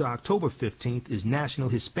 15th to October 15th is National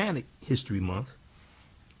Hispanic History Month.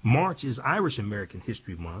 March is Irish American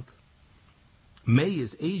History Month. May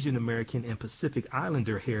is Asian American and Pacific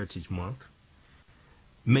Islander Heritage Month.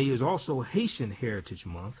 May is also Haitian Heritage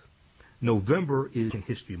Month. November is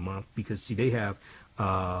History Month because, see, they have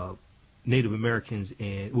Native Americans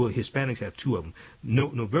and, well, Hispanics have two of them.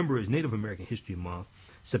 November is Native American History Month.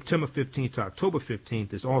 September 15th to October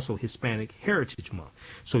 15th is also Hispanic Heritage Month.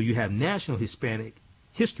 So you have National Hispanic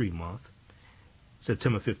History Month,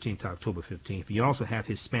 September 15th to October 15th. You also have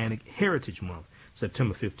Hispanic Heritage Month,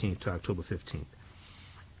 September 15th to October 15th.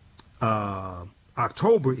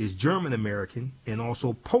 October is German American and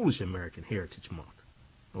also Polish American Heritage Month.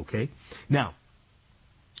 Okay. Now,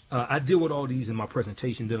 I deal with all these in my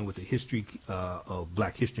presentation dealing with the history of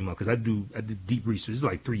Black History Month, because I did deep research. It's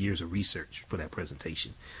like 3 years of research for that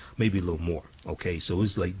presentation, maybe a little more. Okay, so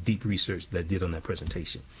it's like deep research that I did on that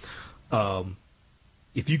presentation.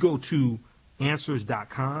 If you go to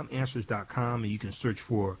answers.com, and you can search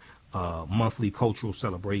for monthly cultural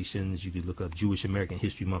celebrations. You can look up Jewish American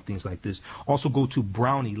History Month, things like this. Also go to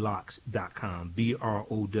brownylocks.com,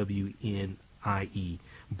 BROWNIE,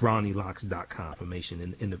 brownylocks.com,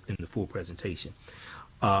 information in the full presentation.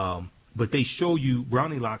 But they show you,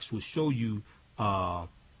 Brownie Locks will show you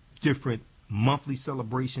different monthly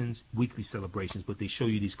celebrations, weekly celebrations, but they show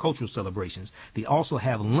you these cultural celebrations. They also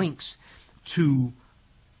have links to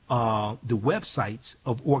the websites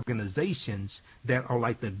of organizations that are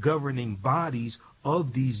like the governing bodies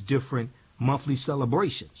of these different monthly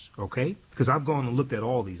celebrations, okay? Because I've gone and looked at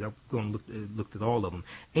all these. I've gone and looked at all of them.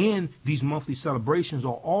 And these monthly celebrations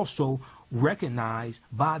are also recognized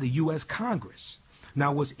by the U.S. Congress.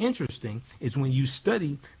 Now, what's interesting is when you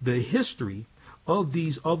study the history of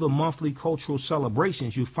these other monthly cultural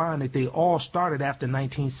celebrations, you find that they all started after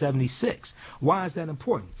 1976. Why is that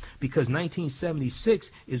important? Because 1976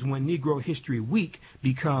 is when Negro History Week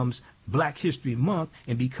becomes Black History Month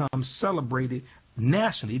and becomes celebrated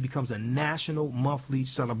nationally. It becomes a national monthly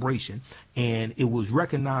celebration, and it was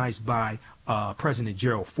recognized by President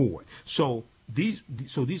Gerald Ford. So these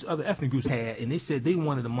other ethnic groups had, and they said they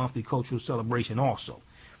wanted a monthly cultural celebration also.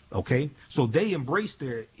 Okay, so they embraced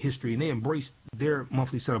their history and they embraced their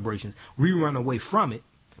monthly celebrations. We run away from it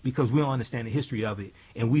because we don't understand the history of it,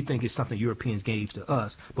 and we think it's something Europeans gave to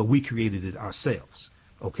us, but we created it ourselves.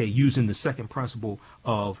 Okay, using the second principle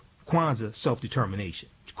of Kwanzaa, self-determination,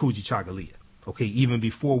 Kujichagulia. Okay, even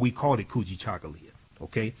before we called it Kujichagulia.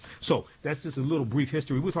 Okay, so that's just a little brief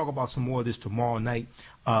history. We'll talk about some more of this tomorrow night.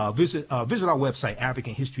 Visit our website,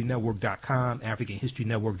 AfricanHistoryNetwork.com,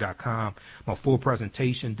 AfricanHistoryNetwork.com. My full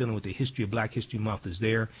presentation dealing with the history of Black History Month is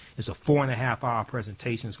there. It's a 4.5-hour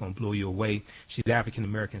presentation. It's going to blow you away. Should African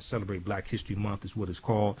Americans celebrate Black History Month is what it's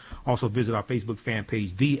called. Also visit our Facebook fan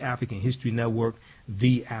page, The African History Network,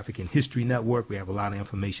 The African History Network. We have a lot of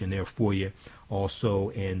information there for you.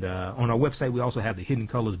 Also, and on our website, we also have the Hidden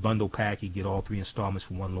Colors Bundle Pack. You get all 3 installments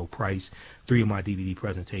for one low price. 3 of my DVD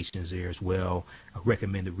presentations there as well. A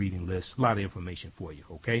recommended reading list. A lot of information for you,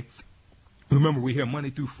 okay? Remember, we're here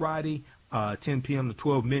Monday through Friday, 10 p.m. to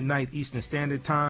 12 midnight Eastern Standard Time.